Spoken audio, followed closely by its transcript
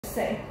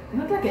Say, you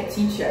look like a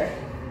teacher.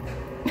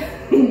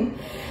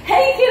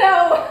 Hey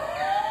kiddo!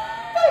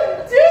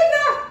 Don't do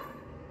that!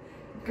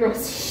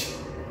 Gross.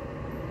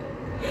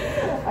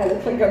 I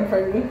look like I'm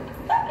pregnant.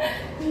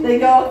 They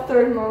go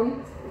 3rd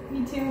month.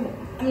 Me too.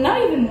 I'm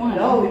not even one.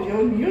 No,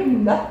 you're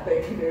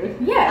nothing, dude.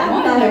 Yeah, I'm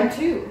one there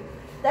too.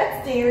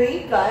 That's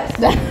dairy, guys.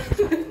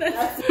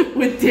 That's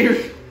with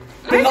dairy.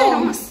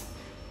 Belongs.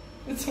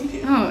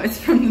 Oh, it's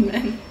from the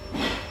men.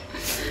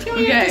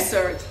 Okay.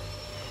 Dessert.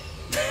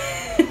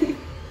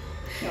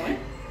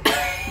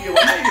 You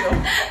want it or you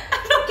don't?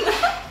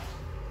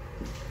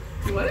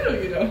 You want it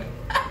or you don't?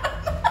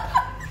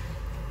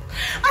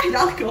 I eat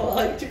alcohol,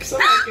 I took some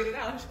to get it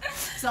out.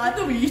 So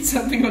either we eat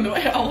something on the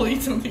way, I will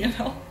eat something at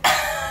home.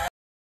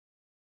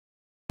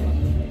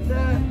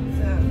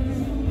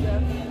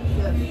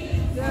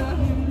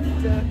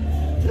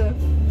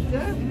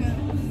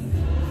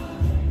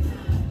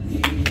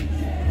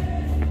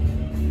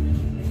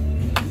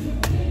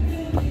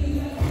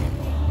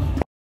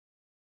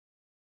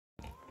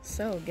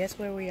 So, guess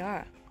where we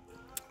are?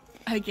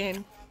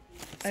 Again.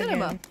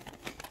 Cinema.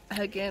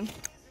 Again.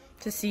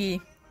 To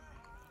see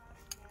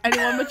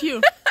anyone but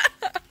you.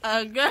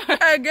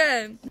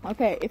 Again.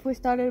 Okay, if we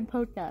started a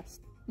podcast,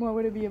 what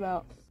would it be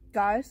about?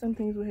 Guys, some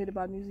things we hate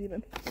about New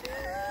Zealand.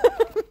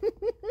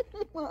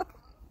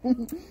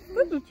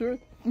 That's the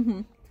truth.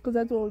 Because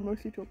that's what we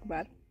mostly talk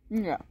about.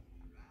 Yeah.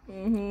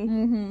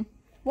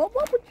 What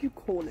would you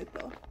call it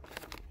though?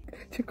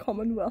 The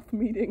Commonwealth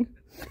meeting.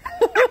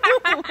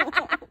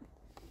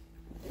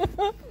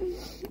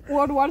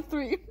 World War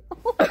 3.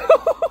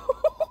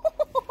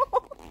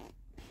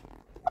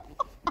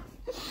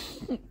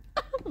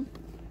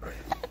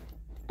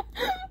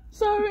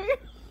 Sorry.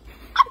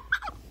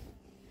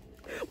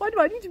 Why do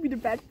I need to be the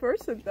bad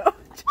person though?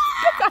 Just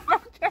because I'm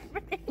from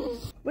Germany.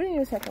 We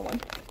need a second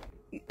one.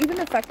 Even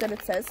the fact that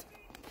it says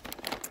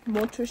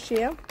motor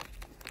share.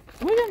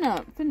 We're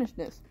gonna finish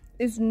this.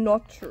 Is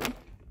not true.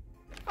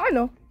 I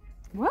know.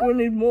 What? We'll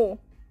need more.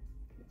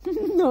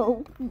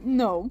 No,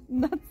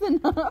 that's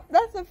enough.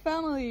 That's a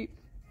family.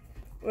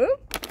 Well,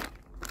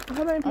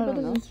 how many people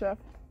don't does this serve?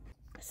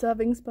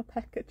 Servings per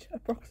package,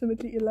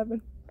 approximately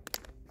 11.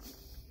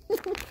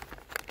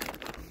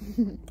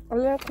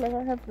 Look, like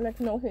I have like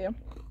no hair.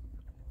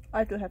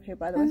 I do have hair,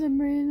 by the way. I'm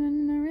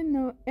breathing, there is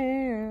no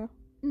air.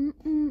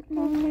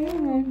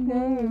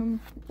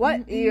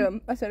 What ear?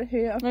 I said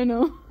hair. I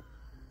know.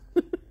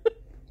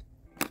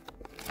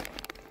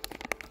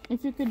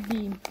 If you could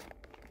be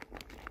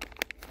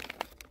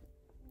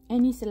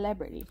any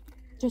celebrity,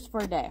 just for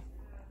a day,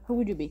 who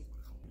would you be?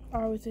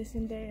 I would say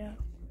Zendaya.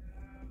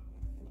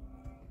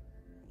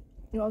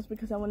 No, it's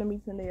because I want to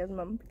meet Zendaya's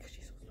mom because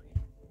she's so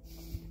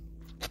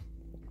sweet.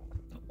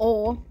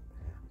 Or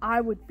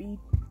I would be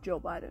Joe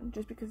Biden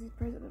just because he's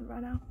president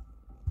right now.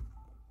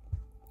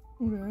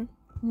 Okay.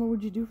 What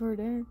would you do for a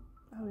day?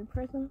 I would be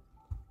president.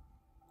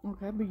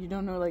 Okay, but you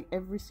don't know like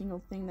every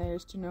single thing there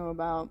is to know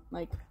about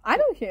like. I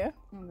don't care.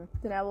 Okay.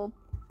 Then I will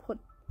put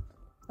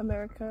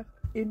America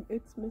in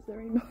its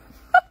misery. No.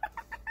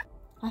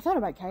 I thought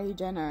about Kylie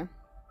Jenner.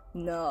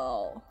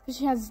 No. Because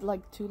she has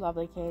like 2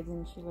 lovely kids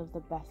and she lives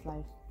the best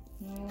life.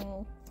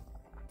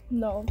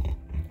 No.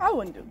 I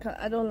wouldn't do.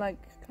 I don't like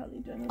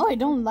Kylie Jenner. Oh, I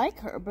don't like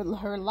her, but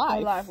her life.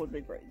 Her life would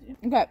be crazy.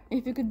 Okay,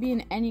 if you could be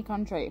in any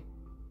country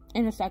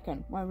in a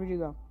second, where would you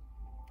go?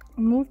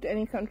 Move to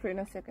any country in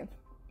a second.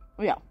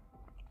 Oh, yeah.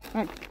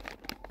 Like,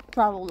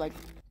 travel like.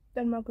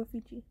 Denmark or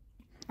Fiji.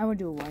 I would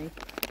do Hawaii.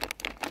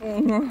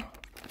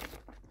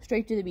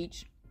 Straight to the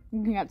beach.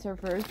 Looking at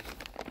surfers.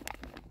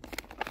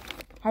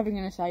 Having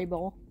an acai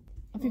bowl.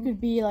 If you could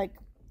be like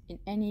in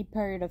any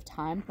period of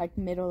time, like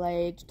middle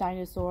age,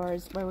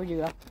 dinosaurs, where would you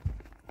go?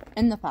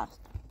 In the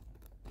past.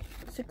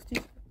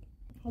 60s.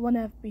 I want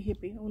to be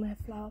hippie. I want to have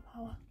flower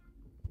power.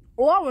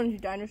 Or I want to do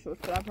dinosaurs,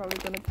 but I'm probably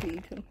going to be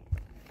eaten.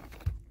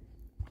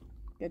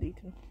 Get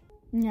eaten.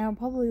 Yeah, I'll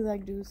probably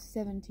like do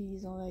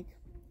 70s or like.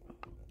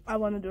 I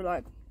want to do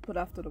like, but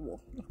after the war,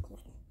 of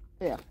course.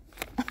 Yeah.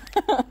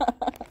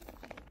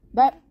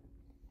 But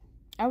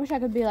I wish I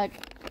could be like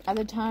at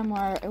the time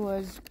where it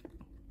was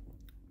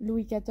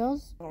Louis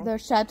XIV, the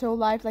chateau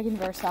life like in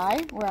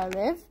Versailles where I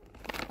live.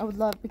 I would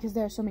love, because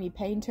there's so many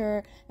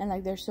painter and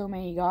like there's so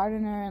many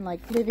gardener and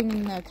like living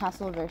in the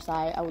castle of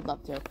Versailles. I would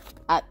love to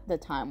at the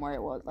time where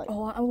it was like.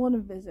 Oh, I want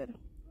to visit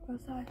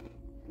Versailles.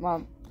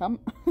 Well, come.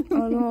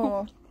 Oh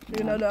no,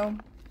 you know the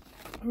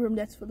room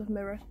that's full of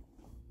mirrors.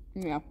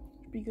 Yeah.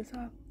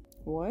 Spiegelsaal.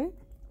 What?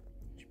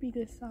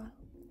 Spiegelsaal.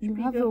 You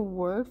have a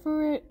word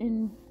for it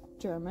in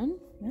German?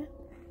 Yeah.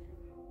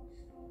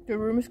 The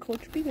room is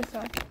called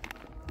Spiegelsaal.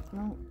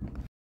 No.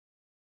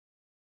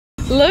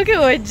 Look at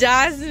what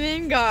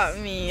Jasmine got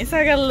me. It's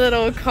like a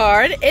little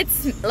card.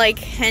 It's like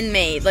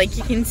handmade, like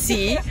you can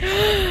see.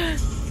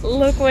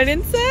 Look what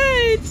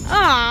inside.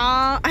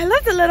 Aww, I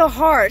love the little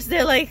hearts.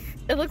 They're like,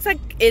 it looks like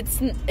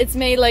it's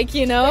made like,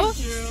 you know.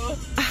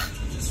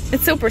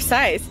 It's so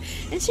precise.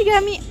 And she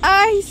got me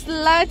iced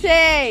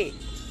latte.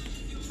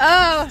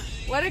 Oh,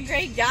 what a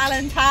great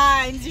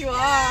Valentine's you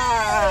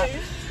are.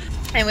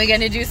 And we're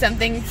gonna do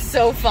something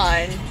so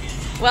fun.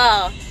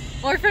 Well,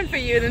 more fun for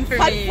you than for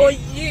Fun me. for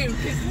you,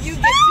 because you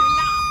get to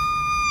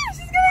laugh.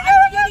 She's gonna go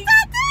with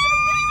the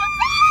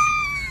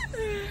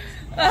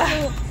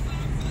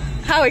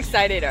tattoo! How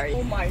excited are you?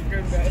 Oh my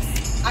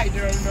goodness. I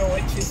don't know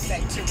what to say,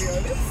 to be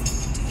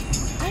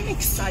honest. I'm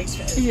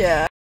excited.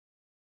 Yeah.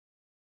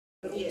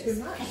 Too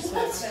much.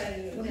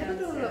 We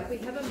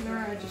have a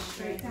mirror just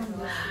straight down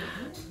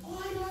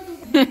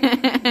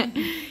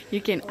the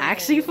You can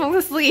actually fall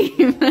asleep.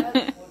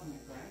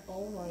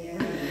 Oh my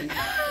god.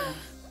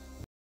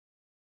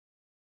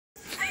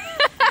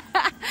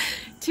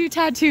 Two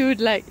tattoos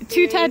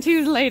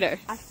later.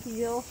 I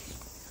feel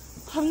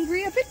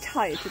hungry, a bit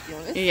tired, to be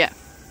honest. Yeah.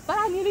 But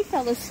I nearly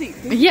fell asleep.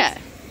 Yeah.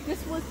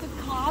 This was the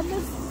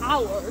calmest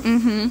hour.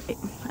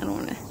 I don't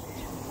wanna.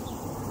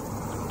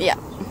 Yeah.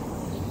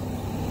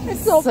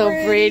 It's so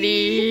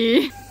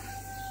pretty.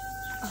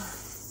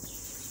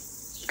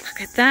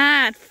 Look at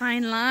that.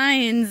 Fine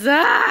lines.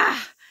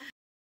 Ah!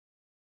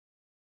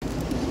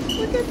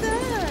 Look at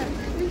that.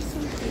 You're so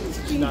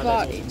cute. We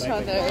bought each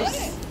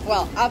other's.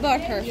 Well, I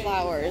bought her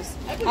flowers.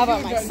 I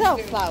bought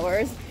myself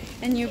flowers.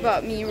 And you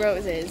bought me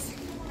roses.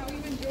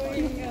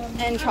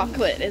 And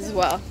chocolate as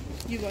well.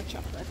 You got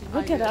chocolate.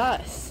 Look at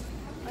us.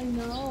 I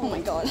know. Oh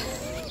my god.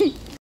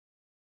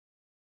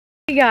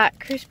 We got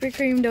Krispy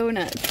Kreme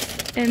donuts.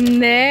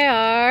 And they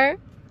are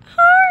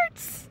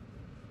hearts.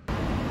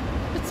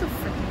 It's so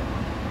freaking.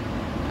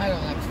 I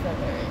don't like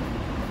strawberry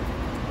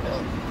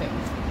filled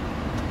things.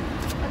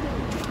 I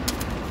don't like it.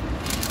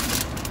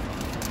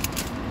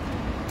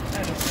 I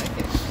don't like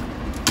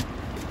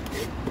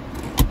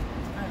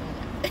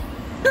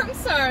it. I'm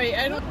sorry,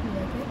 I don't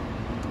like it.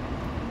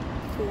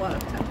 2 out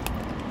of 10.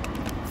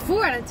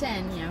 4 out of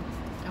 10, yeah.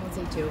 I would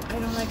say 2. I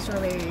don't like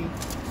strawberry.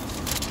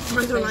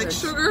 I don't like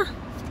sugar.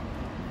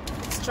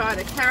 Let's try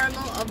the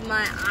caramel of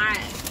my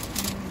eye.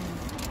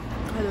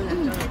 I don't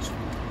like donuts.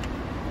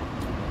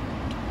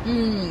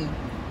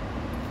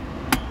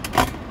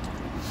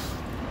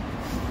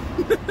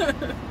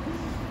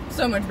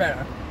 So much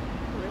better.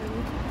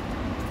 Really?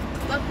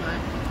 Not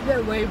mine.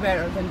 They're way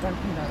better than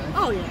Dunkin' Donuts.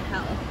 Oh yeah,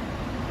 hell.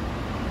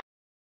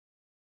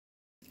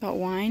 Got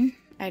wine.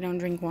 I don't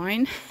drink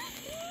wine.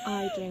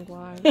 I drink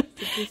wine. Yeah,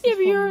 but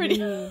you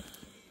already.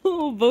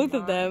 Oh, both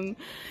of them.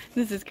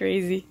 This is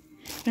crazy.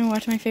 I'm gonna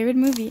watch my favorite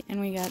movie, and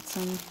we got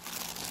some.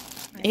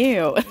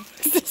 Ew,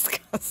 it's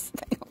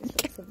disgusting.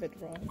 That's a bit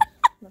wrong.